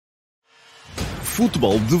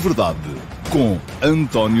Futebol de Verdade com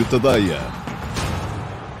António Tadeia.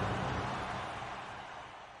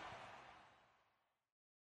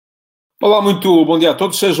 Olá, muito bom dia a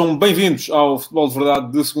todos. Sejam bem-vindos ao Futebol de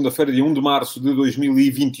Verdade de segunda-feira, dia 1 de março de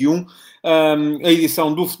 2021. A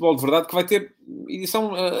edição do Futebol de Verdade, que vai ter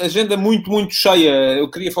agenda muito cheia.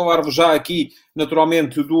 Eu queria falar-vos já aqui,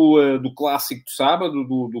 naturalmente, do clássico de sábado,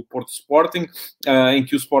 do Porto Sporting, em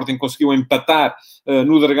que o Sporting conseguiu empatar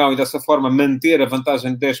no Dragão e, dessa forma, manter a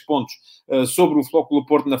vantagem de 10 pontos sobre o Futebol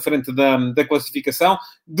Porto na frente da classificação.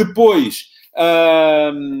 Depois,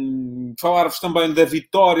 falar-vos também da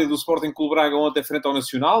vitória do Sporting Clube Braga ontem frente ao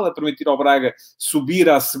Nacional, a permitir ao Braga subir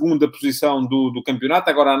à segunda posição do campeonato,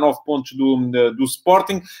 agora a 9 pontos do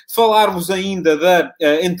Sporting. Falar-vos ainda da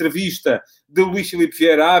entrevista de Luís Filipe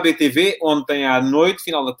Vieira à FDV, ontem à noite,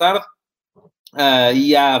 final da tarde.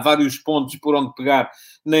 E há vários pontos por onde pegar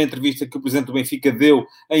na entrevista que o Presidente do Benfica deu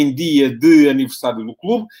em dia de aniversário do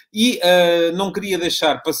clube. E não queria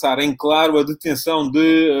deixar passar em claro a detenção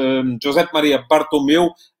de José Maria Bartomeu,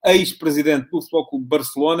 ex-presidente do Futebol Clube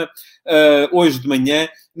Barcelona, hoje de manhã,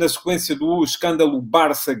 na sequência do escândalo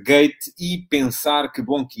Barça Gate, e pensar que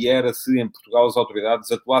bom que era se em Portugal as autoridades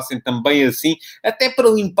atuassem também assim, até para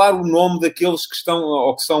limpar o nome daqueles que estão,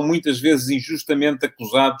 ou que são muitas vezes injustamente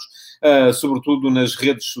acusados, sobretudo nas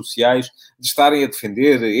redes sociais, de estarem a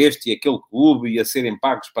defender este e aquele clube e a serem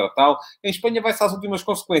pagos para tal. Em Espanha vai-se às últimas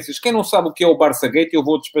consequências. Quem não sabe o que é o Barça Gate, eu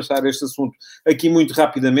vou despachar este assunto aqui muito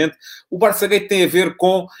rapidamente. O Barça Gate tem a ver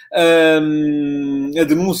com a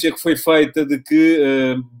denúncia que foi feita de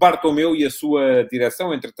que Bartomeu e a sua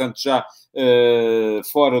direção, entretanto já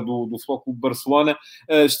fora do Futebol Clube Barcelona,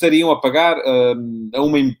 estariam a pagar a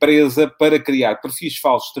uma empresa para criar perfis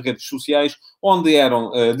falsos de redes sociais onde era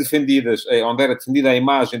defendida a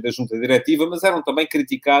imagem da junta diretiva, mas eram também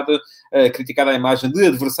criticada a imagem de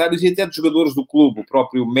adversários e até de jogadores do clube. O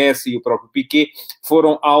próprio Messi e o próprio Piqué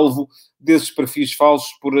foram alvo desses perfis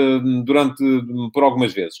falsos por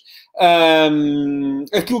algumas vezes.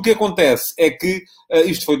 Aquilo que acontece é que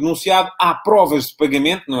isto foi denunciado, há provas de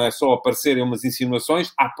pagamento, não é só aparecerem umas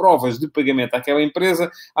insinuações, há provas de pagamento àquela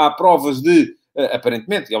empresa, há provas de,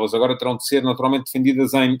 aparentemente, e elas agora terão de ser naturalmente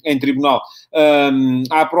defendidas em tribunal,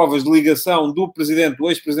 há provas de ligação do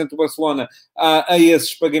ex-presidente do Barcelona a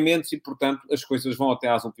esses pagamentos e, portanto, as coisas vão até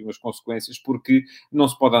às últimas consequências, porque não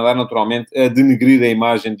se pode andar naturalmente a denegrir a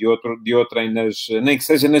imagem de outrem, nem que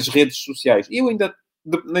seja nas redes sociais. E eu ainda,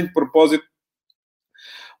 nem de propósito,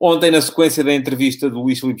 ontem, na sequência da entrevista do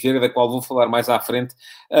Luís Filipe Vieira, da qual vou falar mais à frente,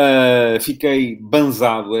 fiquei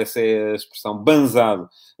banzado, essa é a expressão, banzado,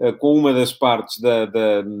 com uma das partes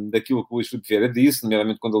daquilo que o Luís Filipe Vieira disse,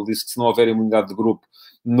 nomeadamente quando ele disse que se não houver imunidade de grupo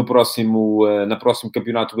no próximo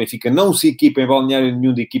campeonato, o Benfica não se equipa em balneário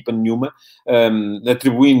nenhum de equipa nenhuma,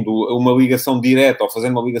 atribuindo uma ligação direta, ou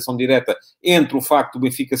fazendo uma ligação direta entre o facto do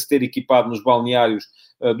Benfica se ter equipado nos balneários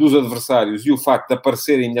dos adversários e o facto de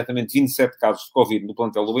aparecerem imediatamente 27 casos de Covid no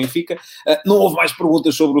plantel do Benfica. Não houve mais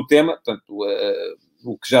perguntas sobre o tema, portanto,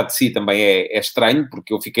 o que já de si também é estranho,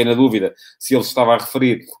 porque eu fiquei na dúvida se ele estava a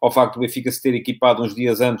referir ao facto do Benfica se ter equipado uns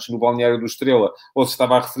dias antes no balneário do Estrela, ou se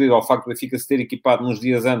estava a referir ao facto do Benfica se ter equipado uns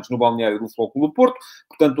dias antes no balneário do Futebol Clube do Porto.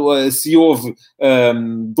 Portanto, se houve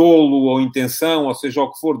dolo ou intenção, ou seja,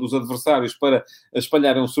 o que for, dos adversários para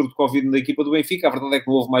espalharem um surto de Covid na equipa do Benfica, a verdade é que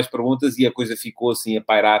não houve mais perguntas e a coisa ficou assim a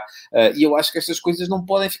pairar. E eu acho que estas coisas não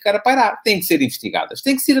podem ficar a pairar. Têm que ser investigadas.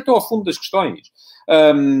 Têm que ser até ao fundo das questões.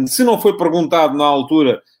 Se não foi perguntado na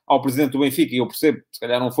altura ao Presidente do Benfica, e eu percebo, se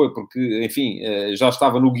calhar não foi porque, enfim, já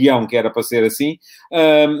estava no guião que era para ser assim,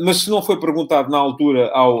 mas se não foi perguntado na altura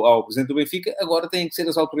ao Presidente do Benfica, agora têm que ser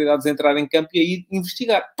as autoridades a entrar em campo e aí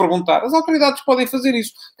investigar, perguntar. As autoridades podem fazer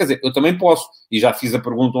isso. Quer dizer, eu também posso, e já fiz a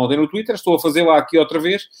pergunta ontem no Twitter, estou a fazê-la aqui outra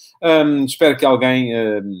vez, espero que alguém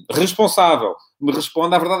responsável me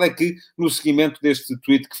responda. A verdade é que, no seguimento deste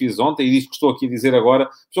tweet que fiz ontem, e disto que estou aqui a dizer agora,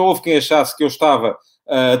 já houve quem achasse que eu estava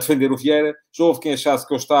a defender o Vieira, já houve quem achasse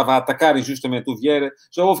que eu estava a atacar injustamente o Vieira,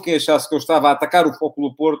 já houve quem achasse que eu estava a atacar o Futebol Clube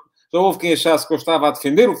do Porto, já houve quem achasse que eu estava a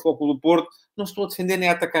defender o Futebol Clube do Porto. Não estou a defender nem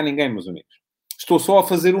a atacar ninguém, meus amigos. Estou só a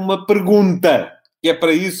fazer uma pergunta, que é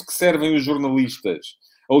para isso que servem os jornalistas.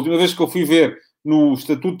 A última vez que eu fui ver no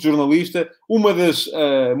Estatuto de Jornalista, uma das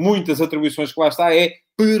muitas atribuições que lá está é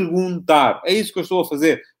perguntar. É isso que eu estou a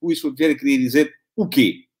fazer. O Luís Filipe Vieira queria dizer o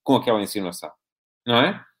quê com aquela insinuação? Não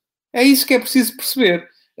é? É isso que é preciso perceber.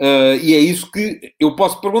 E é isso que eu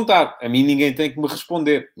posso perguntar. A mim ninguém tem que me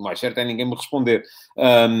responder. O mais certo é ninguém me responder.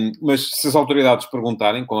 Mas se as autoridades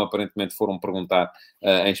perguntarem, como aparentemente foram perguntar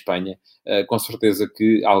em Espanha, com certeza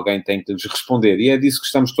que alguém tem que lhes responder. E é disso que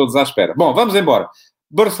estamos todos à espera. Bom, vamos embora.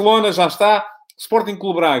 Barcelona já está. Sporting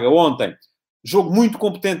Clube Braga, ontem. Jogo muito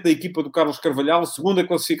competente da equipa do Carlos Carvalhal, segunda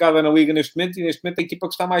classificada na Liga neste momento, e neste momento a equipa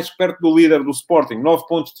que está mais perto do líder do Sporting, 9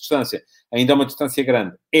 pontos de distância. Ainda é uma distância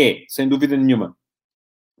grande. Sem dúvida nenhuma.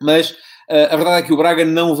 Mas a verdade é que o Braga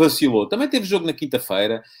não vacilou. Também teve jogo na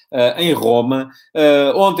quinta-feira, em Roma.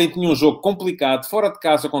 Ontem tinha um jogo complicado, fora de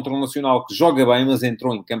casa contra um Nacional que joga bem, mas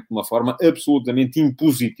entrou em campo de uma forma absolutamente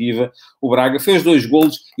impositiva. O Braga fez 2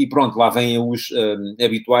 golos e pronto, lá vêm os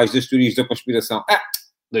habituais das teorias da conspiração.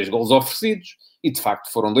 2 golos oferecidos. E, de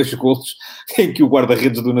facto, foram 2 golos em que o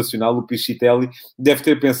guarda-redes do Nacional, o Pichitelli, deve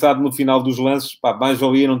ter pensado no final dos lances, mais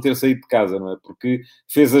valia não ter saído de casa, não é? Porque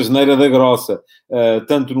fez a asneira da grossa,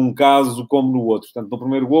 tanto num caso como no outro. Tanto no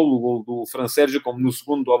primeiro golo, o golo do Fran Sérgio, como no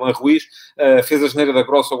segundo, do Alan Ruiz, fez a asneira da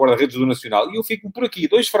grossa ao guarda-redes do Nacional. E eu fico por aqui,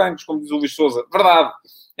 2 francos, como diz o Luís Sousa. Verdade.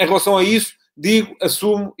 Em relação a isso, digo,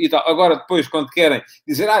 assumo e tal. Agora, depois, quando querem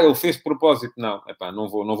dizer, ele fez de propósito, não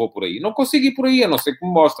vou por aí. Não consigo ir por aí, a não ser que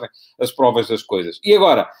me mostrem as provas das coisas. E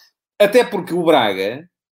agora, até porque o Braga,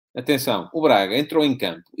 atenção, o Braga entrou em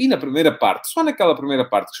campo e na primeira parte, só naquela primeira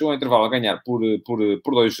parte, que chegou ao intervalo a ganhar por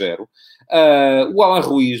 2-0, o Alan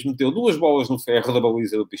Ruiz meteu 2 bolas no ferro da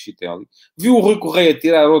baliza do Pichitelli, viu o Rui Correia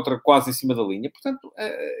tirar outra quase em cima da linha, portanto...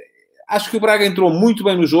 Acho que o Braga entrou muito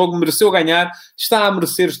bem no jogo, mereceu ganhar, está a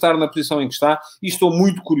merecer estar na posição em que está e estou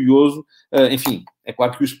muito curioso. Enfim, é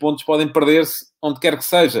claro que os pontos podem perder-se onde quer que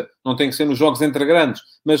seja. Não tem que ser nos jogos entre grandes,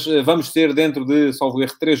 mas vamos ter dentro de, salvo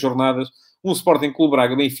erro, 3 jornadas, um Sporting Clube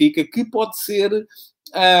Braga-Benfica que pode ser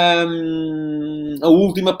a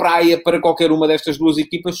última praia para qualquer uma destas 2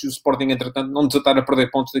 equipas, se o Sporting, entretanto, não desatar a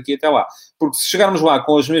perder pontos daqui até lá. Porque se chegarmos lá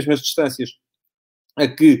com as mesmas distâncias a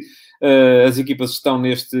que as equipas estão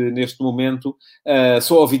neste momento,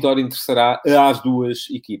 só a vitória interessará às 2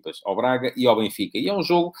 equipas, ao Braga e ao Benfica. E é um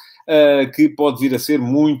jogo que pode vir a ser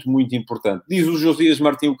muito, muito importante. Diz o Josias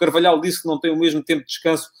Martins, o Carvalhal disse que não tem o mesmo tempo de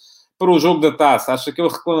descanso para o jogo da Taça. Acha que ele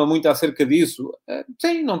reclama muito acerca disso?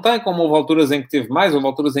 Sim, não tem, como houve alturas em que teve mais, houve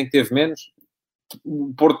alturas em que teve menos.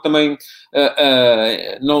 O Porto também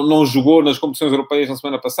não jogou nas competições europeias na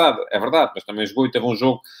semana passada, é verdade, mas também jogou e teve um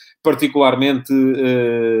jogo particularmente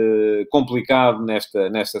complicado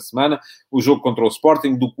nesta semana, o jogo contra o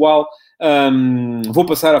Sporting, do qual vou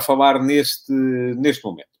passar a falar neste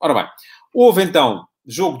momento. Ora bem, houve então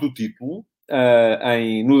jogo do título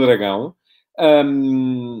no Dragão.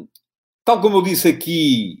 Tal como eu disse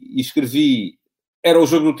aqui e escrevi, era o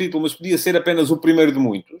jogo do título, mas podia ser apenas o primeiro de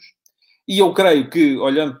muitos. E eu creio que,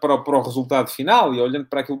 olhando para o resultado final e olhando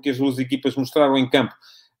para aquilo que as 2 equipas mostraram em campo,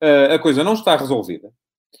 a coisa não está resolvida. O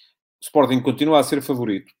Sporting continua a ser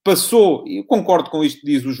favorito. Passou, e eu concordo com isto que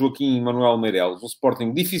diz o Joaquim Manuel Meireles, o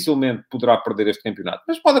Sporting dificilmente poderá perder este campeonato,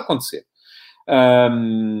 mas pode acontecer. A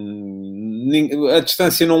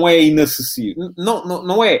distância não é inacessível.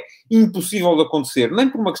 Não é impossível de acontecer, nem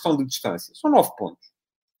por uma questão de distância. São 9 pontos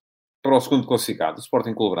para o segundo classificado, o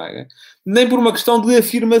Sporting Clube Braga, nem por uma questão de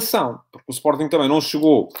afirmação, porque o Sporting também não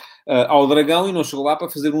chegou ao Dragão e não chegou lá para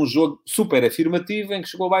fazer um jogo super afirmativo, em que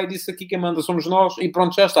chegou lá e disse aqui quem manda somos nós e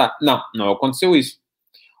pronto, já está. Não aconteceu isso.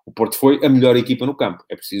 O Porto foi a melhor equipa no campo.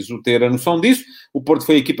 É preciso ter a noção disso. O Porto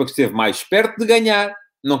foi a equipa que esteve mais perto de ganhar.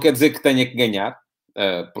 Não quer dizer que tenha que ganhar,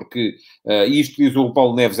 porque isto que diz o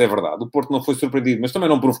Paulo Neves é verdade. O Porto não foi surpreendido, mas também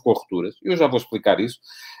não provocou rupturas. Eu já vou explicar isso.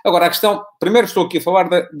 Agora, a questão... Primeiro estou aqui a falar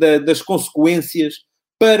das consequências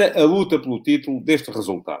para a luta pelo título deste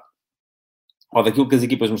resultado. Ou daquilo que as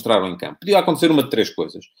equipas mostraram em campo. Podia acontecer uma de 3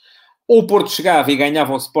 coisas. Ou o Porto chegava e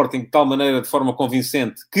ganhava ao Sporting de tal maneira, de forma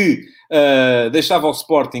convincente, que deixava o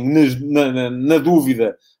Sporting na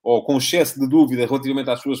dúvida, ou com excesso de dúvida relativamente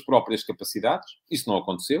às suas próprias capacidades. Isso não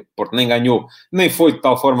aconteceu. O Porto nem ganhou, nem foi de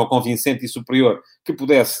tal forma convincente e superior que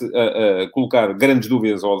pudesse colocar grandes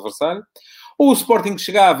dúvidas ao adversário. Ou o Sporting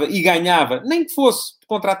chegava e ganhava, nem que fosse de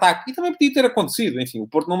contra-ataque, e também podia ter acontecido. Enfim, o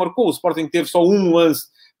Porto não marcou, o Sporting teve só um lance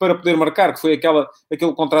para poder marcar, que foi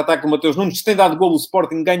aquele contra-ataque do Mateus Nunes. Se tem dado golo, o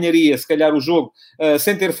Sporting ganharia, se calhar, o jogo,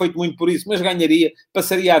 sem ter feito muito por isso, mas ganharia,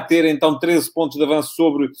 passaria a ter, então, 13 pontos de avanço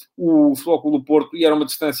sobre o Futebol Clube do Porto, e era uma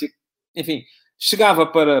distância, enfim, chegava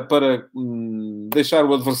para deixar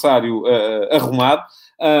o adversário arrumado.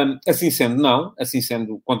 Assim sendo, não. Assim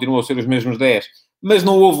sendo, continuam a ser os mesmos 10, mas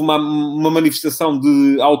não houve uma manifestação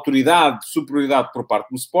de autoridade, de superioridade por parte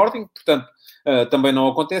do Sporting, portanto, também não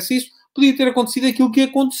acontece isso. Podia ter acontecido aquilo que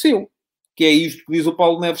aconteceu, que é isto que diz o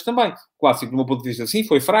Paulo Neves também. O clássico, do meu ponto de vista, sim,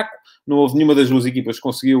 foi fraco, não houve nenhuma das 2 equipas que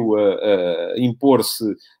conseguiu impor-se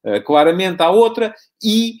claramente à outra,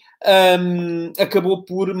 e acabou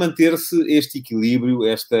por manter-se este equilíbrio,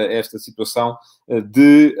 esta situação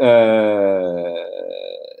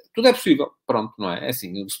Tudo é possível. Pronto, não é? É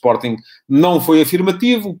assim, o Sporting não foi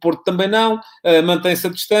afirmativo, o Porto também não, mantém-se a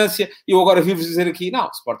distância. Eu agora vi-vos dizer aqui, não,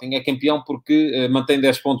 o Sporting é campeão porque mantém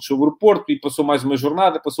 10 pontos sobre o Porto e passou mais uma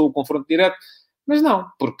jornada, passou o confronto direto. Mas não,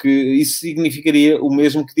 porque isso significaria o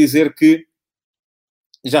mesmo que dizer que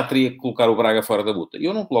já teria que colocar o Braga fora da luta.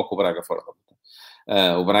 Eu não coloco o Braga fora da luta.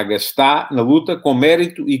 O Braga está na luta com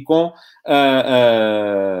mérito e com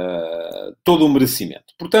todo o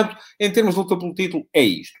merecimento. Portanto, em termos de luta pelo título, é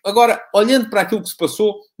isto. Agora, olhando para aquilo que se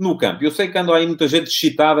passou no campo, eu sei que anda aí muita gente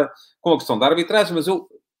excitada com a questão da arbitragem, mas eu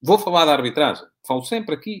vou falar da arbitragem. Falo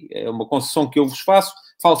sempre aqui, é uma concessão que eu vos faço,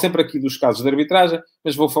 falo sempre aqui dos casos de arbitragem,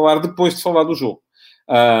 mas vou falar depois de falar do jogo.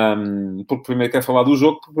 Porque primeiro quero falar do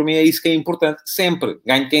jogo, porque para mim é isso que é importante. Sempre.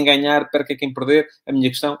 Ganhe quem ganhar, perca quem perder. A minha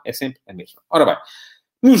questão é sempre a mesma. Ora bem,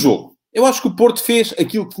 no jogo, eu acho que o Porto fez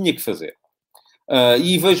aquilo que tinha que fazer.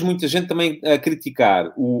 E vejo muita gente também a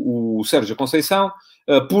criticar o Sérgio Conceição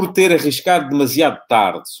por ter arriscado demasiado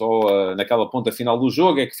tarde. Só naquela ponta final do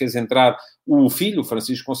jogo é que fez entrar o filho, o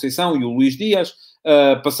Francisco Conceição, e o Luís Dias,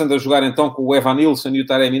 passando a jogar então com o Evanilson e o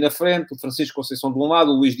Taremi na frente, o Francisco Conceição de um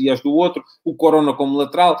lado, o Luís Dias do outro, o Corona como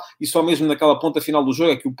lateral, e só mesmo naquela ponta final do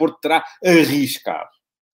jogo é que o Porto terá arriscado.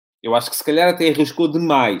 Eu acho que se calhar até arriscou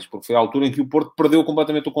demais, porque foi a altura em que o Porto perdeu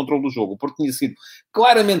completamente o controle do jogo. O Porto tinha sido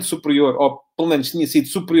claramente superior, ou pelo menos tinha sido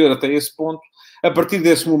superior até esse ponto. A partir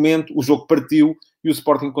desse momento, o jogo partiu e o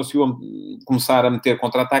Sporting conseguiu começar a meter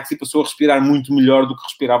contra-ataques e passou a respirar muito melhor do que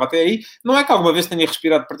respirava até aí. Não é que alguma vez tenha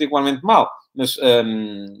respirado particularmente mal, mas,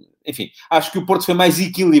 enfim, acho que o Porto foi mais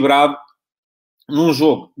equilibrado num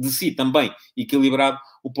jogo de si também equilibrado.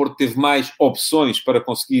 O Porto teve mais opções para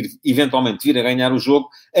conseguir eventualmente vir a ganhar o jogo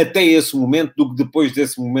até esse momento do que depois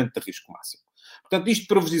desse momento de risco máximo. Portanto, isto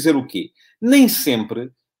para vos dizer o quê? Nem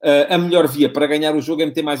sempre a melhor via para ganhar o jogo é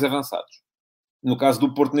meter mais avançados. No caso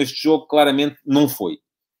do Porto neste jogo, claramente não foi.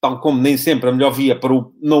 Tal como nem sempre a melhor via para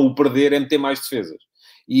não o perder é meter mais defesas.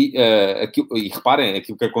 E reparem,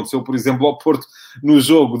 aquilo que aconteceu, por exemplo, ao Porto no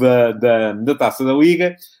jogo da Taça da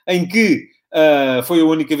Liga, em que foi a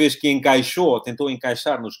única vez que encaixou, ou tentou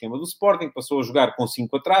encaixar no esquema do Sporting, passou a jogar com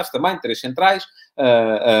 5 atrás, também, 3 centrais,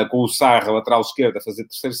 com o Sarra, lateral esquerdo, a fazer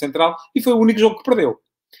terceiro central, e foi o único jogo que perdeu.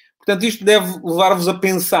 Portanto, isto deve levar-vos a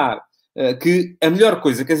pensar que a melhor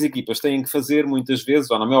coisa que as equipas têm que fazer, muitas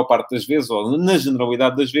vezes, ou na maior parte das vezes, ou na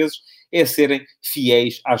generalidade das vezes, é serem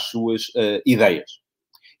fiéis às suas ideias.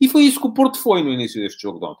 E foi isso que o Porto foi no início deste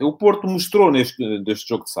jogo de ontem. O Porto mostrou neste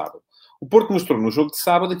jogo de sábado. O Porto mostrou no jogo de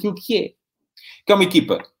sábado aquilo que é. Que é uma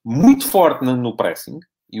equipa muito forte no pressing,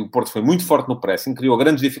 e o Porto foi muito forte no pressing, criou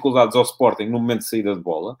grandes dificuldades ao Sporting no momento de saída de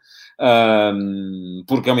bola,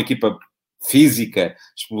 porque é uma equipa física,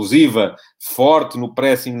 explosiva, forte no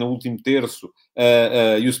pressing no último terço,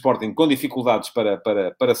 e o Sporting com dificuldades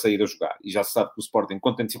para sair a jogar. E já se sabe que o Sporting,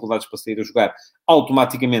 quando tem dificuldades para sair a jogar,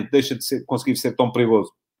 automaticamente deixa de conseguir ser tão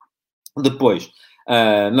perigoso depois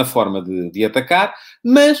na forma de atacar,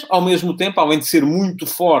 mas, ao mesmo tempo, além de ser muito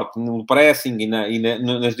forte no pressing e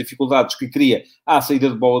nas dificuldades que cria à saída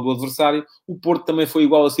de bola do adversário, o Porto também foi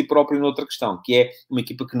igual a si próprio noutra questão, que é uma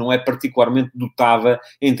equipa que não é particularmente dotada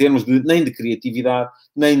em termos nem de criatividade,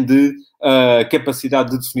 nem de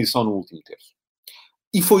capacidade de definição no último terço.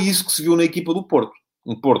 E foi isso que se viu na equipa do Porto.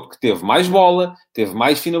 Um Porto que teve mais bola, teve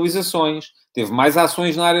mais finalizações, teve mais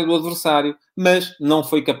ações na área do adversário, mas não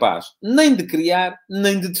foi capaz nem de criar,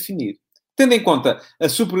 nem de definir. Tendo em conta a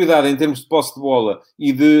superioridade em termos de posse de bola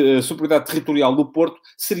e de superioridade territorial do Porto,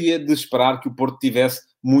 seria de esperar que o Porto tivesse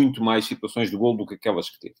muito mais situações de golo do que aquelas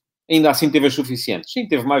que teve. Ainda assim teve as suficientes. Sim,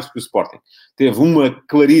 teve mais do que o Sporting. Teve uma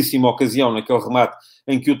claríssima ocasião naquele remate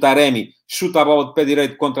em que o Taremi chuta a bola de pé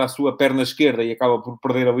direito contra a sua perna esquerda e acaba por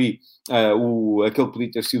perder ali aquele que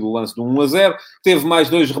podia ter sido o lance do 1-0. Teve mais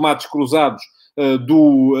 2 remates cruzados,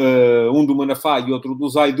 um do Manafá e outro do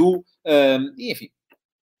Zaidu. E, enfim,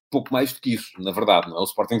 pouco mais do que isso, na verdade. Não é? O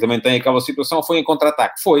Sporting também tem aquela situação, foi em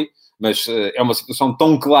contra-ataque. Foi, mas é uma situação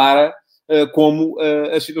tão clara como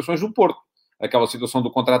as situações do Porto. Aquela situação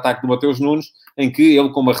do contra-ataque do Mateus Nunes, em que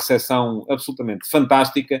ele, com uma recepção absolutamente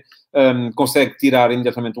fantástica, consegue tirar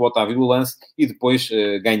imediatamente o Otávio do lance e depois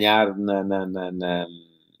ganhar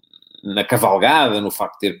na cavalgada, no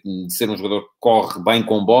facto de ser um jogador que corre bem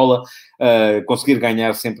com bola, conseguir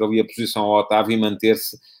ganhar sempre ali a posição ao Otávio e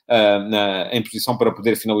manter-se em posição para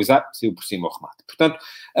poder finalizar, saiu por cima o remate. Portanto,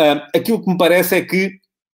 aquilo que me parece é que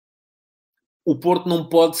o Porto não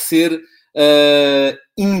pode ser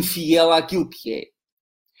infiel àquilo que é.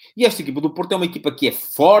 E esta equipa do Porto é uma equipa que é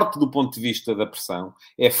forte do ponto de vista da pressão,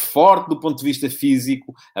 é forte do ponto de vista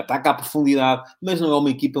físico, ataca à profundidade, mas não é uma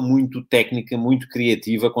equipa muito técnica, muito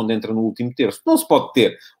criativa quando entra no último terço. Não se pode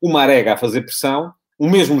ter uma Arega a fazer pressão, o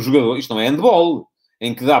mesmo jogador, isto não é handball,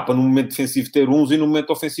 em que dá para no momento defensivo ter uns e no momento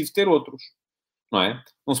ofensivo ter outros, não é?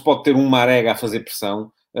 Não se pode ter um Marega a fazer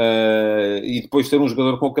pressão e depois ter um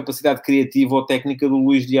jogador com a capacidade criativa ou técnica do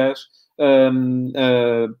Luís Dias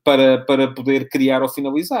para poder criar ou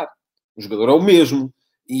finalizar. O jogador é o mesmo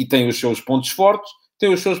e tem os seus pontos fortes,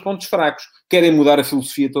 tem os seus pontos fracos. Querem mudar a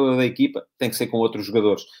filosofia toda da equipa, tem que ser com outros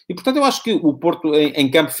jogadores. E, portanto, eu acho que o Porto, em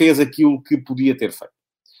campo, fez aquilo que podia ter feito.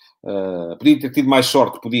 Podia ter tido mais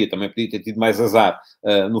sorte, também podia ter tido mais azar.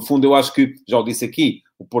 No fundo, eu acho que, já o disse aqui,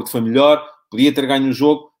 o Porto foi melhor, podia ter ganho o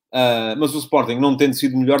jogo, mas o Sporting, não tendo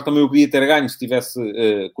sido melhor, também o podia ter ganho se tivesse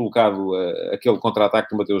colocado aquele contra-ataque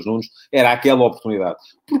do Mateus Nunes. Era aquela oportunidade.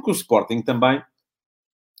 Porque o Sporting também,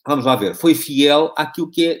 vamos lá ver, foi fiel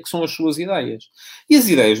àquilo que são as suas ideias. E as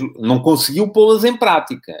ideias não conseguiu pô-las em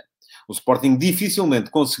prática. O Sporting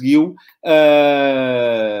dificilmente conseguiu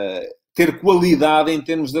ter qualidade em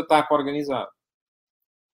termos de ataque organizado.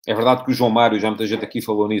 É verdade que o João Mário, já muita gente aqui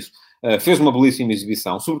falou nisso, fez uma belíssima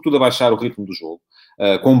exibição, sobretudo a baixar o ritmo do jogo,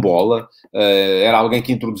 com bola. Era alguém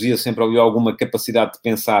que introduzia sempre ali alguma capacidade de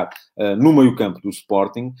pensar no meio-campo do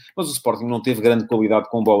Sporting, mas o Sporting não teve grande qualidade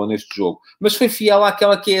com bola neste jogo. Mas foi fiel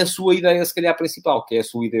àquela que é a sua ideia, se calhar, principal, que é a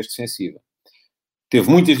solidez defensiva. Teve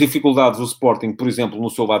muitas dificuldades o Sporting, por exemplo, no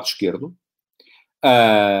seu lado esquerdo,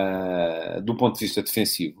 do ponto de vista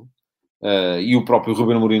defensivo. E o próprio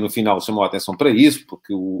Ruben Amorim no final chamou a atenção para isso,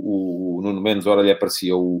 porque o Nuno Mendes, ora lhe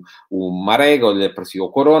aparecia o Marega, ora lhe aparecia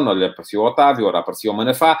o Corona, ora lhe aparecia o Otávio, ora aparecia o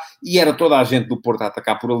Manafá, e era toda a gente do Porto a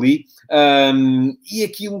atacar por ali, e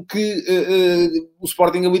aquilo que o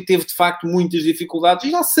Sporting ali teve de facto muitas dificuldades,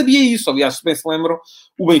 e já sabia isso. Aliás, se bem se lembram,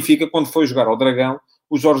 o Benfica, quando foi jogar ao Dragão,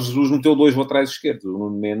 o Jorge Jesus meteu 2 laterais esquerdos, o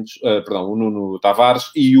Nuno Mendes, o Nuno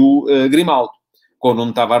Tavares e o Grimaldo, com o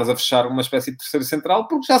Nuno Tavares a fechar uma espécie de terceiro central,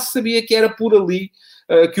 porque já se sabia que era por ali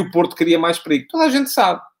que o Porto queria mais perigo. Toda a gente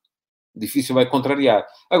sabe. Difícil é contrariar.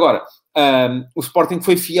 Agora, o Sporting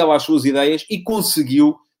foi fiel às suas ideias e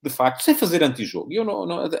conseguiu, de facto, sem fazer antijogo. Eu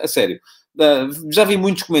a sério, já vi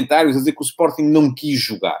muitos comentários a dizer que o Sporting não quis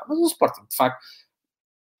jogar. Mas o Sporting, de facto,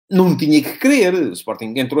 não tinha que querer. O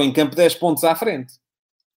Sporting entrou em campo 10 pontos à frente.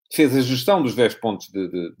 Fez a gestão dos 10 pontos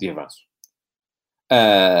de avanço.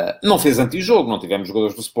 Não fez antijogo, não tivemos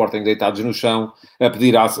jogadores do Sporting deitados no chão a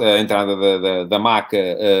pedir a entrada da maca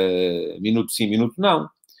minuto sim, minuto não.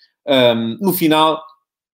 No final,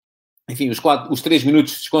 enfim, os 3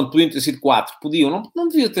 minutos de desconto podiam ter sido 4, podiam, não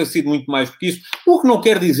devia ter sido muito mais do que isso, o que não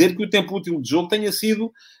quer dizer que o tempo útil de jogo tenha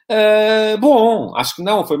sido bom. Acho que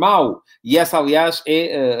não, foi mau. E essa, aliás,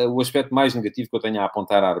 é o aspecto mais negativo que eu tenho a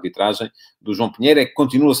apontar à arbitragem do João Pinheiro, é que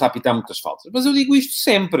continua-se a apitar muitas faltas. Mas eu digo isto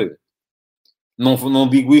sempre. Não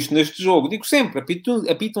digo isto neste jogo, digo sempre,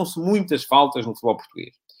 apitam-se muitas faltas no futebol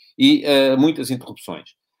português. E muitas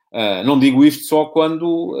interrupções. Não digo isto só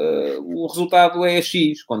quando o resultado é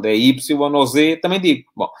X. Quando é Y ou Z, também digo.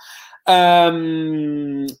 Bom,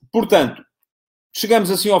 portanto, chegamos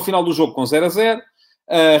assim ao final do jogo com 0-0.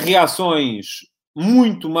 Reações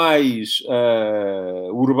muito mais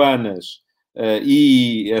urbanas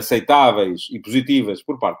e aceitáveis e positivas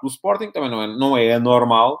por parte do Sporting. Também não é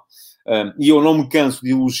anormal. E eu não me canso de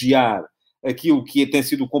elogiar aquilo que tem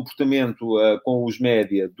sido o comportamento com os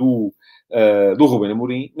média do Ruben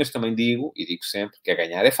Amorim, mas também digo, e digo sempre, que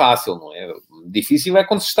ganhar é fácil, não é? Difícil é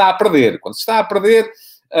quando se está a perder. Quando se está a perder,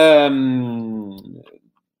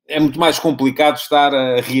 é muito mais complicado estar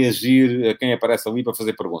a reagir a quem aparece ali para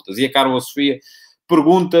fazer perguntas. E a Carla Sofia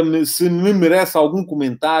pergunta-me se me merece algum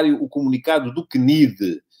comentário o comunicado do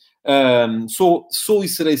CNID. Sou e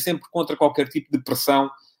serei sempre contra qualquer tipo de pressão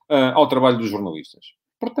ao trabalho dos jornalistas.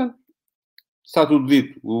 Portanto, está tudo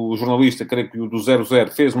dito. O jornalista, creio que o do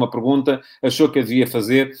 00, fez uma pergunta, achou que a devia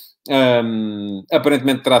fazer,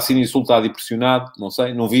 aparentemente terá sido insultado e pressionado, não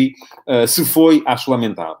sei, não vi. Se foi, acho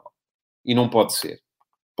lamentável. E não pode ser.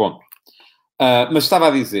 Ponto. Mas estava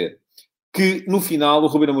a dizer que, no final, o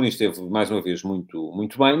Ruben Amorim esteve, mais uma vez, muito,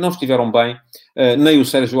 muito bem. Não estiveram bem nem o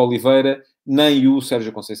Sérgio Oliveira, nem o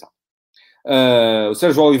Sérgio Conceição. O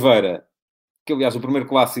Sérgio Oliveira, que aliás o primeiro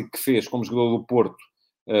clássico que fez como jogador do Porto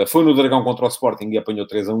foi no Dragão contra o Sporting e apanhou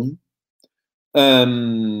 3-1.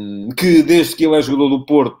 Que desde que ele é jogador do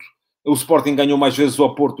Porto, o Sporting ganhou mais vezes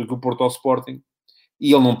ao Porto do que o Porto ao Sporting.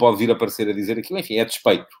 E ele não pode vir aparecer a dizer aquilo. Enfim, é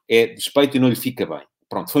despeito. É despeito e não lhe fica bem.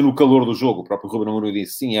 Pronto, foi no calor do jogo. O próprio Ruben Amorim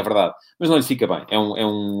disse, sim, é verdade. Mas não lhe fica bem. É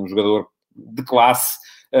um jogador de classe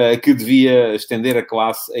que devia estender a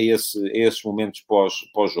classe a esses momentos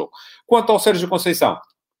pós-jogo. Quanto ao Sérgio Conceição,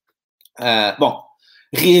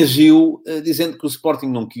 reagiu dizendo que o Sporting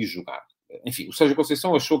não quis jogar. Enfim, o Sérgio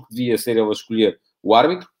Conceição achou que devia ser ele a escolher o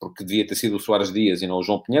árbitro, porque devia ter sido o Soares Dias e não o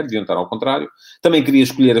João Pinheiro, deviam estar ao contrário. Também queria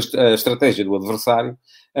escolher a estratégia do adversário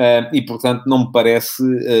e, portanto, não me parece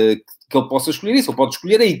que ele possa escolher isso. Ele pode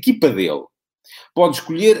escolher a equipa dele. Pode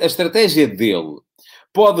escolher a estratégia dele.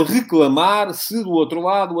 Pode reclamar se, do outro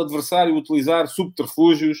lado, o adversário utilizar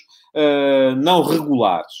subterfúgios não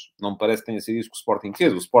regulares. Não me parece que tenha sido isso que o Sporting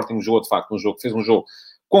fez. O Sporting jogou, de facto, fez um jogo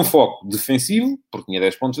com foco defensivo, porque tinha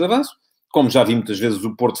 10 pontos de avanço, como já vi muitas vezes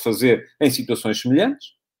o Porto fazer em situações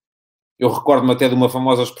semelhantes. Eu recordo-me até de uma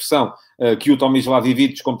famosa expressão que o Tomislav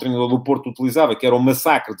Ivic, como treinador do Porto, utilizava, que era o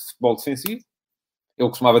massacre de futebol defensivo. Eu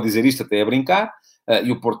costumava dizer isto até a brincar,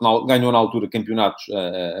 e o Porto ganhou na altura campeonatos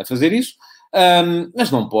a fazer isso, mas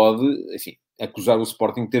não pode, enfim, acusar o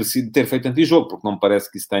Sporting de ter feito antijogo, porque não me parece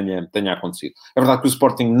que isso tenha acontecido. É verdade que o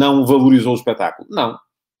Sporting não valorizou o espetáculo. Não.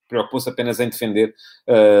 Preocupou-se apenas em defender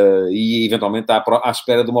e, eventualmente, à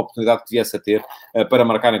espera de uma oportunidade que viesse a ter para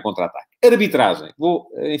marcar em contra-ataque. Arbitragem.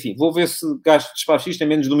 Vou ver se gasto despacho isto em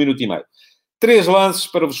menos de 1 minuto e meio. 3 lances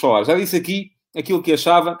para vos falar. Já disse aqui aquilo que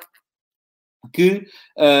achava que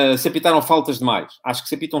se apitaram faltas demais. Acho que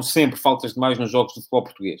se apitam sempre faltas demais nos jogos de futebol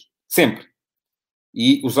português. Sempre.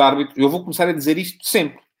 E os árbitros... Eu vou começar a dizer isto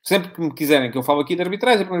sempre. Sempre que me quiserem que eu fale aqui de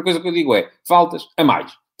arbitragem, a primeira coisa que eu digo é faltas a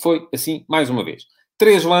mais. Foi assim, mais uma vez.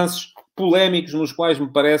 3 lances polémicos nos quais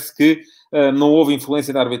me parece que não houve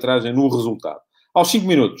influência da arbitragem no resultado. Aos 5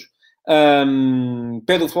 minutos,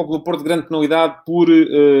 pede o Futebol Clube do Porto grande penalidade por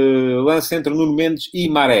lance entre Nuno Mendes e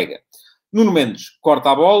Marega. Nuno Mendes corta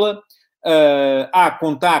a bola, há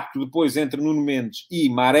contacto depois entre Nuno Mendes e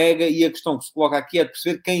Marega, e a questão que se coloca aqui é de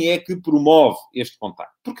perceber quem é que promove este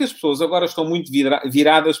contacto. Porque as pessoas agora estão muito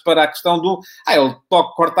viradas para a questão do ele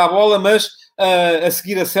corta a bola, mas a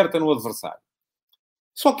seguir acerta no adversário.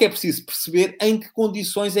 Só que é preciso perceber em que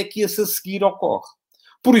condições é que esse a seguir ocorre.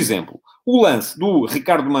 Por exemplo, o lance do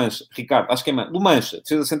do Mancha,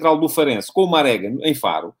 defesa central do Farense, com o Marega em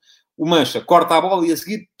Faro. O Mancha corta a bola e a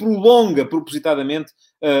seguir prolonga propositadamente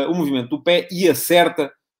o movimento do pé e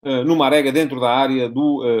acerta no Marega dentro da área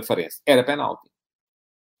do Farense. Era penalti.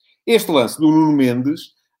 Este lance do Nuno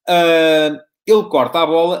Mendes, ele corta a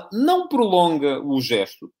bola, não prolonga o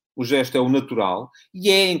gesto é o natural,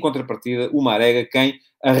 e é, em contrapartida, o Marega quem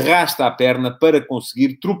arrasta a perna para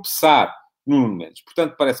conseguir tropeçar no Nuno Mendes.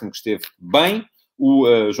 Portanto, parece-me que esteve bem o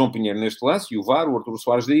João Pinheiro neste lance, e o VAR, o Arturo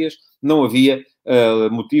Soares Dias, não havia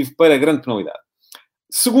motivo para grande penalidade.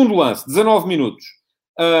 Segundo lance, 19 minutos.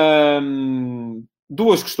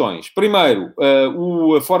 2 questões. Primeiro,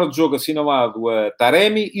 o fora de jogo assinalado a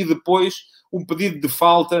Taremi, e depois um pedido de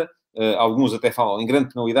falta, alguns até falam em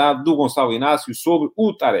grande penalidade, do Gonçalo Inácio sobre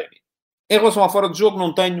o Taremi. Em relação ao fora de jogo,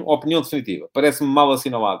 não tenho opinião definitiva. Parece-me mal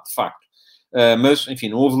assinalado, de facto. Mas, enfim,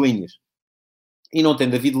 não houve linhas. E não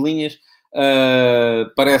tendo havido linhas,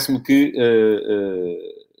 parece-me que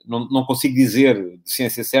não consigo dizer de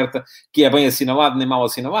ciência certa que é bem assinalado nem mal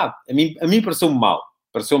assinalado. A mim pareceu-me mal.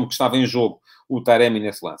 Pareceu-me que estava em jogo o Taremi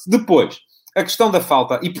nesse lance. Depois, a questão da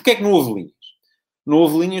falta. E porquê é que não houve linhas? Não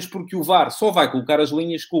houve linhas porque o VAR só vai colocar as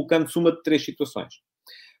linhas colocando-se uma de 3 situações.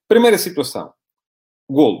 Primeira situação,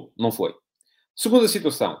 golo, não foi. Segunda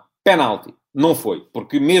situação, penalti, não foi.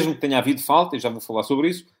 Porque mesmo que tenha havido falta, e já vou falar sobre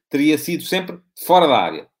isso, teria sido sempre fora da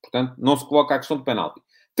área. Portanto, não se coloca a questão do penalti.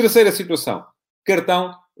 Terceira situação,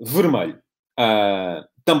 cartão vermelho.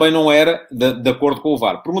 Também não era de acordo com o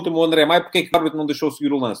VAR. Pergunta-me o André Maia porque é que o árbitro não deixou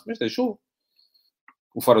seguir o lance. Mas deixou.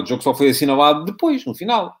 O fora de jogo só foi assinalado depois, no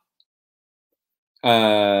final.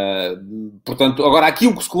 Portanto, agora aqui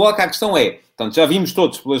o que se coloca, a questão é, portanto, já vimos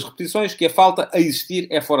todos pelas repetições que a falta a existir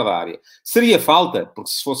é fora da área. Seria falta,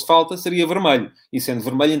 porque se fosse falta seria vermelho, e sendo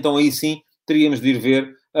vermelho, então aí sim teríamos de ir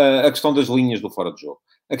ver a questão das linhas do fora de jogo.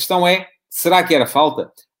 A questão é, será que era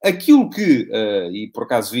falta? Aquilo que, e por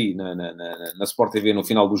acaso vi na Sport TV no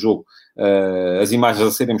final do jogo, as imagens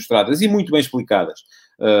a serem mostradas e muito bem explicadas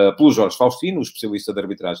pelo Jorge Faustino, o especialista de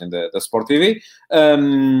arbitragem da Sport TV,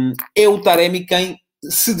 é o Taremi quem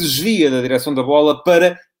se desvia da direção da bola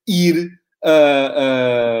para ir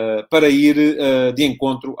de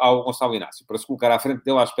encontro ao Gonçalo Inácio, para se colocar à frente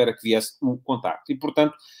dele à espera que viesse o contacto. E,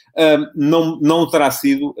 portanto, não terá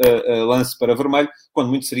sido lance para vermelho, quando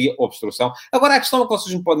muito seria obstrução. Agora, a questão que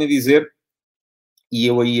vocês me podem dizer, e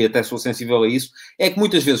eu aí até sou sensível a isso, é que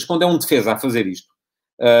muitas vezes, quando é um defesa a fazer isto,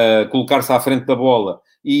 colocar-se à frente da bola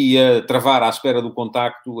e travar à espera do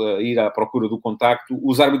contacto, ir à procura do contacto,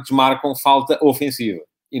 os árbitros marcam falta ofensiva.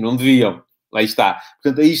 E não deviam. Lá está.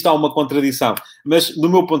 Portanto, aí está uma contradição. Mas, do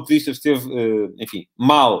meu ponto de vista, esteve, enfim,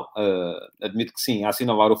 mal, admito que sim, a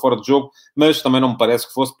assinalar o fora de jogo, mas também não me parece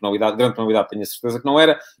que fosse penalidade, grande penalidade, tenho a certeza que não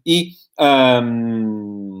era, e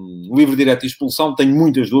livre direto e expulsão, tenho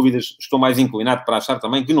muitas dúvidas, estou mais inclinado para achar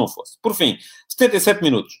também que não fosse. Por fim, 77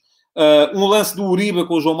 minutos. Um lance do Uribe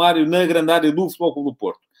com o João Mário na grande área do Futebol Clube do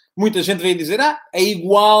Porto. Muita gente veio dizer, é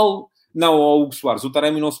igual... Não, ao Hugo Soares, o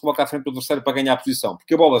Taremi não se coloca à frente do adversário para ganhar a posição,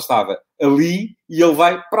 porque a bola estava ali e ele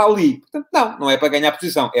vai para ali. Portanto, não é para ganhar a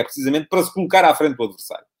posição, é precisamente para se colocar à frente do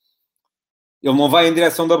adversário. Ele não vai em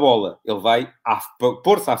direção da bola, ele vai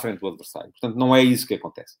pôr-se à frente do adversário. Portanto, não é isso que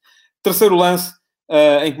acontece. Terceiro lance,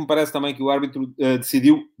 em que me parece também que o árbitro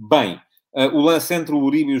decidiu bem. O lance entre o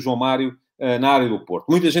Uribe e o João Mário na área do Porto.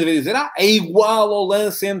 Muita gente vai dizer, é igual ao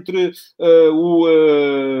lance entre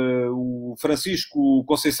o Francisco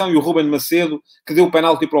Conceição e o Ruben Macedo, que deu o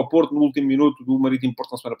penalti para o Porto no último minuto do Marítimo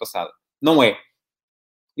Porto na semana passada. Não é.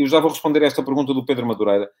 Eu já vou responder a esta pergunta do Pedro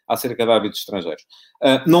Madureira acerca de árbitros estrangeiros.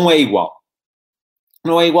 Não é igual.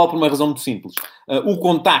 Não é igual por uma razão muito simples. O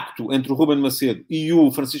contacto entre o Ruben Macedo e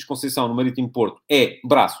o Francisco Conceição no Marítimo Porto é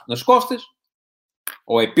braço nas costas,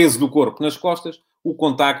 ou é peso do corpo nas costas. O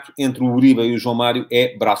contacto entre o Uribe e o João Mário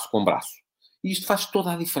é braço com braço. E isto faz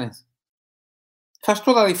toda a diferença. Faz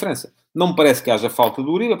toda a diferença. Não me parece que haja falta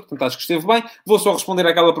do Uribe, portanto acho que esteve bem. Vou só responder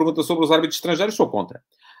àquela pergunta sobre os árbitros estrangeiros. Sou contra.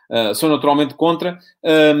 Sou naturalmente contra,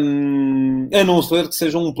 a não ser que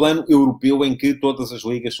seja um plano europeu em que todas as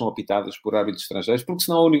ligas são apitadas por árbitros estrangeiros, porque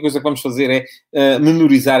senão a única coisa que vamos fazer é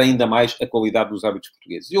menorizar ainda mais a qualidade dos árbitros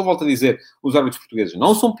portugueses. E eu volto a dizer, os árbitros portugueses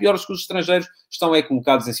não são piores que os estrangeiros, estão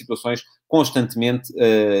colocados em situações constantemente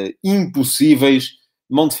impossíveis.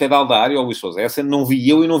 Mão de fedal da área, Luís Sousa, essa não vi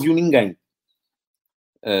eu e não viu ninguém.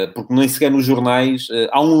 Porque nem sequer nos jornais...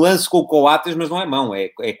 há um lance com o Coates, mas não é mão,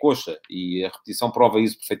 é coxa. E a repetição prova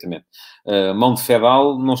isso perfeitamente. Mão de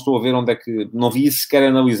fedal, não estou a ver onde é que... Não vi isso sequer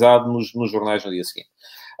analisado nos jornais no dia seguinte.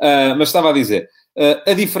 Mas estava a dizer...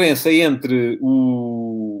 a diferença entre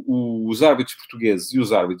os árbitros portugueses e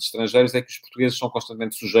os árbitros estrangeiros é que os portugueses são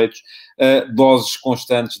constantemente sujeitos a doses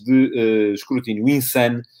constantes de escrutínio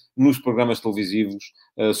insano nos programas televisivos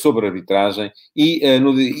sobre arbitragem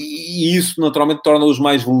e isso naturalmente torna-os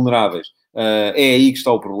mais vulneráveis. É aí que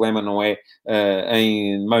está o problema, não é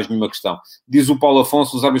em mais nenhuma questão. Diz o Paulo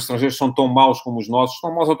Afonso, os árbitros estrangeiros são tão maus como os nossos,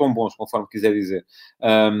 tão maus ou tão bons, conforme quiser dizer.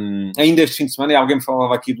 Ainda este fim de semana, alguém me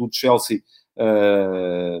falava aqui do Chelsea,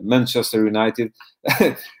 Manchester United.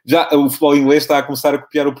 Já o futebol inglês está a começar a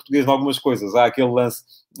copiar o português em algumas coisas. Há aquele lance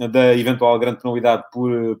da eventual grande penalidade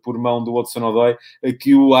por mão do Hudson-Odoi,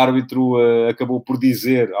 que o árbitro acabou por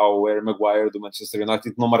dizer ao Harry Maguire do Manchester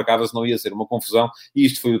United que não marcava, senão ia ser uma confusão, e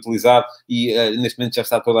isto foi utilizado, e neste momento já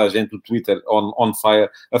está toda a gente do Twitter on fire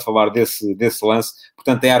a falar desse lance.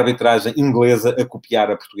 Portanto, é a arbitragem inglesa a copiar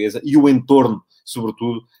a portuguesa, e o entorno,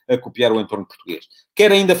 sobretudo, a copiar o entorno português.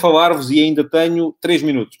 Quero ainda falar-vos, e ainda tenho 3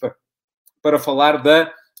 minutos para falar da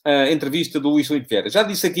entrevista do Luís Filipe Vieira. Já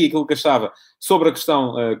disse aqui aquilo que achava sobre a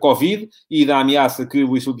questão Covid e da ameaça que o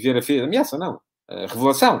Luís Filipe Vieira fez. Ameaça não,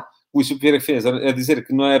 revelação. O Luís Filipe Vieira fez a dizer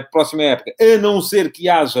que na próxima época, a não ser que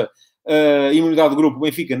haja imunidade do grupo, o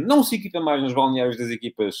Benfica não se equipa mais nos balneários das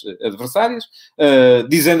equipas adversárias,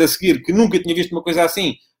 dizendo a seguir que nunca tinha visto uma coisa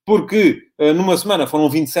assim, porque numa semana foram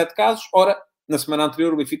 27 casos. Ora, na semana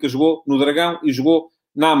anterior o Benfica jogou no Dragão e jogou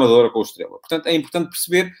na Amadora com o Estrela. Portanto, é importante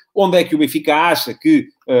perceber onde é que o Benfica acha que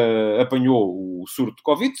apanhou o surto de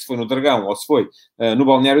Covid, se foi no Dragão ou se foi no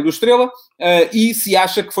balneário do Estrela, e se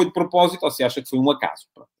acha que foi de propósito ou se acha que foi um acaso.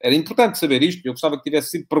 Era importante saber isto, eu gostava que tivesse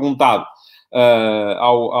sido perguntado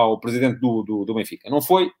ao presidente do Benfica. Não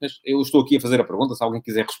foi, mas eu estou aqui a fazer a pergunta, se alguém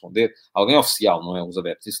quiser responder, alguém oficial, não é os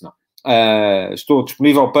adeptos, isso não. Estou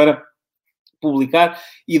disponível para publicar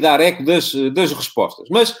e dar eco das respostas.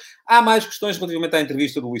 Mas há mais questões relativamente à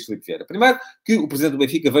entrevista do Luís Filipe Vieira. Primeiro, que o presidente do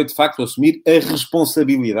Benfica veio, de facto, assumir a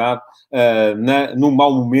responsabilidade no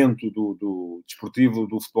mau momento do desportivo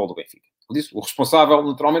do futebol do Benfica. Ele disse, o responsável,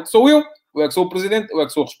 naturalmente, sou eu é que sou o presidente, eu é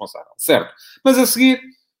que sou o responsável. Certo. Mas a seguir,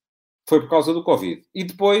 foi por causa do Covid. E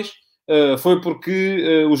depois, foi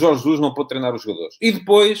porque o Jorge Jesus não pôde treinar os jogadores. E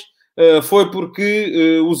depois... foi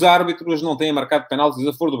porque os árbitros não têm marcado penaltis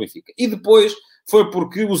a favor do Benfica. E depois foi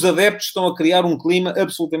porque os adeptos estão a criar um clima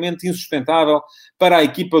absolutamente insustentável para a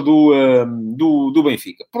equipa do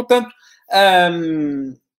Benfica. Portanto,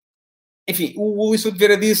 enfim, o Luís Filipe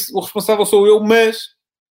Vieira disse, o responsável sou eu, mas,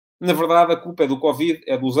 na verdade, a culpa é do Covid,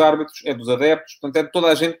 é dos árbitros, é dos adeptos, portanto, é de toda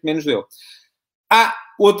a gente, menos dele. Há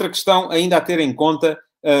outra questão ainda a ter em conta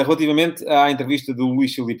relativamente à entrevista do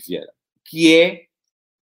Luís Filipe Vieira, que é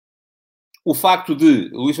o facto de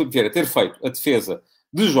Luís Filipe Vieira ter feito a defesa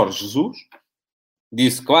de Jorge Jesus,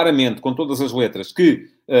 disse claramente, com todas as letras, que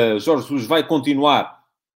Jorge Jesus vai continuar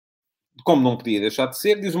como não podia deixar de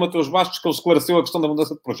ser. Diz o Mateus Bastos que ele esclareceu a questão da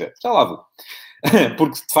mudança de projeto. Já lá vou.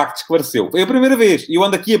 porque de facto esclareceu. Foi a primeira vez, e eu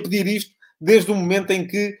ando aqui a pedir isto desde o momento em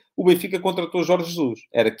que o Benfica contratou Jorge Jesus.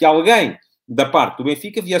 Era que alguém da parte do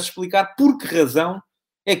Benfica viesse explicar por que razão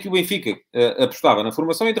é que o Benfica apostava na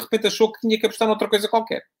formação e de repente achou que tinha que apostar noutra coisa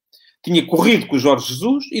qualquer. Tinha corrido com o Jorge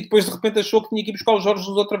Jesus e depois de repente achou que tinha que ir buscar o Jorge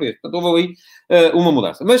Jesus outra vez. Portanto, houve ali uma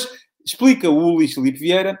mudança. Mas explica o Luís Filipe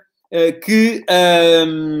Vieira que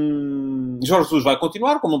Jorge Jesus vai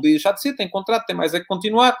continuar, como não podia deixar de ser, tem contrato, tem mais é que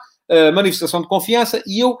continuar, manifestação de confiança,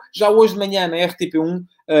 e eu já hoje de manhã na RTP1,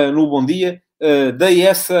 no Bom Dia, dei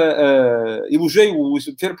essa... elogiei o Luís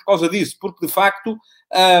Filipe Vieira por causa disso, porque de facto,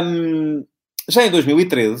 já em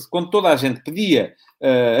 2013, quando toda a gente pedia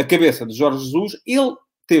a cabeça de Jorge Jesus, ele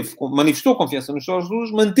manifestou confiança no Jorge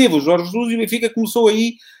Jesus, manteve o Jorge Jesus e o Benfica começou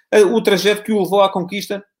aí o trajeto que o levou à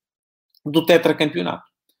conquista do tetracampeonato.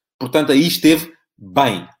 Portanto, aí esteve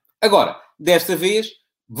bem. Agora, desta vez,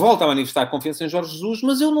 volta a manifestar confiança em Jorge Jesus,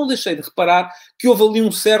 mas eu não deixei de reparar que houve ali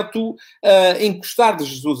um certo encostar de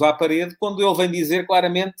Jesus à parede, quando ele vem dizer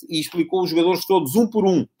claramente, e explicou os jogadores todos, um por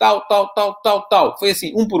um, tal. Foi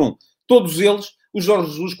assim, um por um. Todos eles, o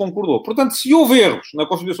Jorge Jesus concordou. Portanto, se houve erros na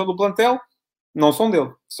constituição do plantel, não são dele,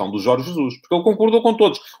 são do Jorge Jesus, porque ele concordou com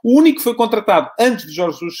todos. O único que foi contratado antes de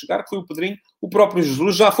Jorge Jesus chegar, que foi o Pedrinho, o próprio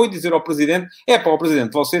Jesus já foi dizer ao Presidente, ó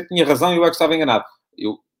Presidente, você tinha razão e eu é que estava enganado.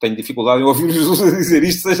 Eu tenho dificuldade em ouvir o Jesus a dizer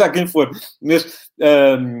isto, seja a quem for. Mas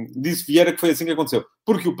disse Vieira que foi assim que aconteceu.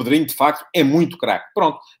 Porque o Pedrinho, de facto, é muito craque.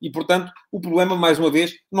 Pronto. E, portanto, o problema, mais uma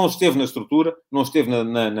vez, não esteve na estrutura, não esteve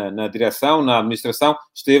na direção, na administração,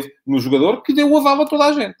 esteve no jogador que deu o aval a toda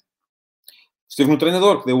a gente. Esteve no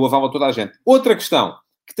treinador, que deu o aval a toda a gente. Outra questão,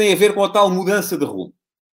 que tem a ver com a tal mudança de rumo.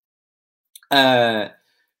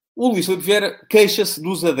 O Luís Filipe Vieira queixa-se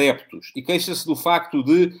dos adeptos e queixa-se do facto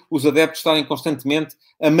de os adeptos estarem constantemente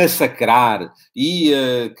a massacrar e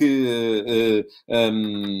que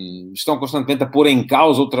estão constantemente a pôr em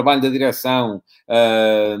causa o trabalho da direção,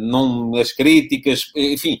 as críticas,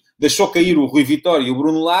 enfim, deixou cair o Rui Vitória e o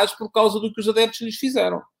Bruno Lage por causa do que os adeptos lhes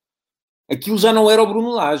fizeram. Aquilo já não era o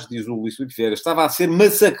Bruno Lage, diz o Luís Filipe Vieira. Estava a ser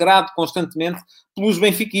massacrado constantemente pelos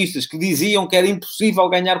benfiquistas, que diziam que era impossível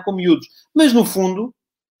ganhar com miúdos. Mas, no fundo,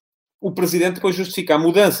 o Presidente depois justifica a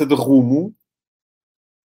mudança de rumo,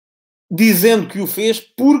 dizendo que o fez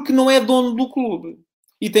porque não é dono do clube.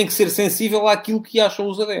 E tem que ser sensível àquilo que acham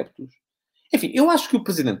os adeptos. Enfim, eu acho que o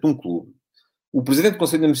Presidente de um clube, o Presidente do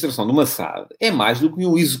Conselho de Administração de uma SAD, é mais do que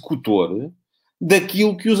um executor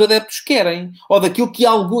daquilo que os adeptos querem, ou daquilo que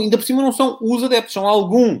ainda por cima não são os adeptos, são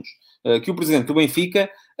alguns que o Presidente do Benfica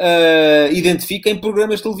identifica em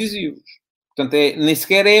programas televisivos. Portanto, nem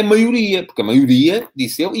sequer é a maioria, porque a maioria,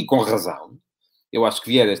 disse ele, e com razão, eu acho que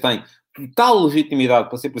Vieira tem total legitimidade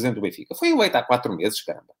para ser Presidente do Benfica. Foi eleito há 4 meses,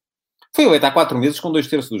 caramba. Foi eleito há 4 meses com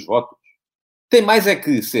 2/3 dos votos. Tem mais é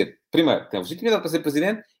que ser, primeiro, tem legitimidade para ser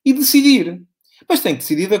Presidente e decidir. Mas tem que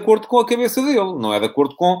decidir de acordo com a cabeça dele, não é de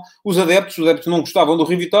acordo com os adeptos. Os adeptos não gostavam do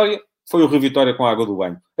Rui Vitória, foi o Rui Vitória com a água do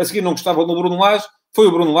banho. A seguir não gostavam do Bruno Lage, foi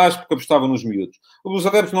o Bruno Lage porque apostava nos miúdos. Os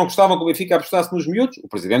adeptos não gostavam que o Benfica apostasse nos miúdos, o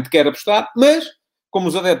Presidente quer apostar, mas como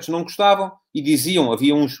os adeptos não gostavam e diziam,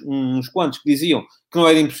 havia uns quantos que diziam que não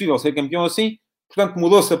era impossível ser campeão assim, portanto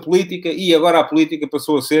mudou-se a política e agora a política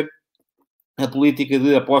passou a ser a política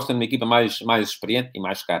de aposta numa equipa mais experiente e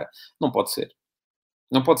mais cara. Não pode ser.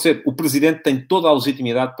 Não pode ser. O Presidente tem toda a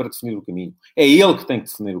legitimidade para definir o caminho. É ele que tem que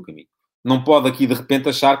definir o caminho. Não pode aqui, de repente,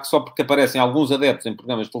 achar que só porque aparecem alguns adeptos em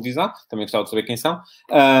programas de televisão, também gostava de saber quem são,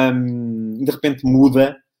 de repente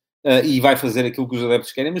muda e vai fazer aquilo que os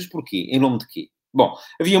adeptos querem. Mas porquê? Em nome de quê? Bom,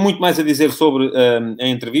 havia muito mais a dizer sobre a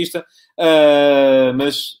entrevista,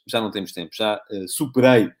 mas já não temos tempo. Já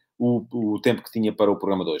superei o tempo que tinha para o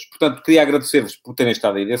programa de hoje. Portanto, queria agradecer-vos por terem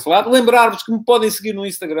estado aí desse lado. Lembrar-vos que me podem seguir no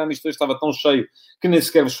Instagram. Isto hoje estava tão cheio que nem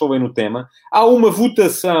sequer vos falei no tema. Há uma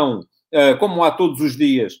votação, como há todos os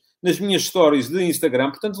dias, nas minhas stories de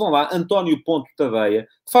Instagram. Portanto, vão lá, António.Tadeia.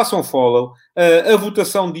 Façam follow. A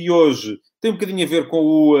votação de hoje tem um bocadinho a ver com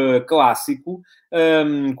o clássico,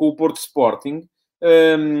 com o Porto Sporting.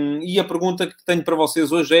 E a pergunta que tenho para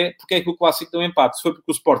vocês hoje é: porque é que o clássico deu empate? Se foi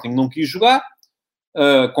porque o Sporting não quis jogar,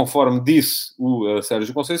 conforme disse o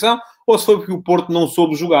Sérgio Conceição, ou se foi porque o Porto não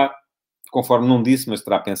soube jogar, conforme não disse, mas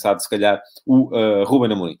terá pensado, se calhar, o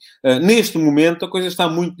Ruben Amorim. Neste momento, a coisa está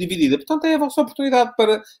muito dividida. Portanto, é a vossa oportunidade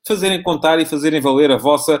para fazerem contar e fazerem valer a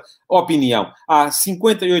vossa opinião. Há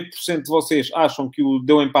 58% de vocês acham que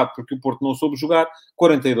deu empate porque o Porto não soube jogar,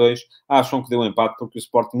 42% acham que deu empate porque o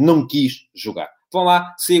Sporting não quis jogar. Vão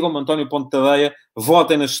lá, sigam-me, António.Tadeia,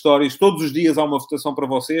 votem nas stories, todos os dias há uma votação para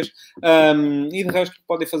vocês, e de resto o que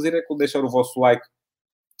podem fazer é deixar o vosso like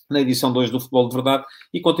na edição 2 do Futebol de Verdade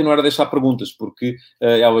e continuar a deixar perguntas, porque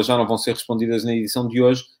elas já não vão ser respondidas na edição de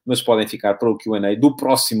hoje, mas podem ficar para o Q&A do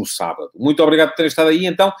próximo sábado. Muito obrigado por terem estado aí,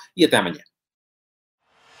 então, e até amanhã.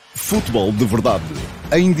 Futebol de Verdade,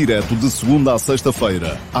 em direto de segunda a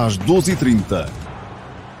sexta-feira, às 12h30.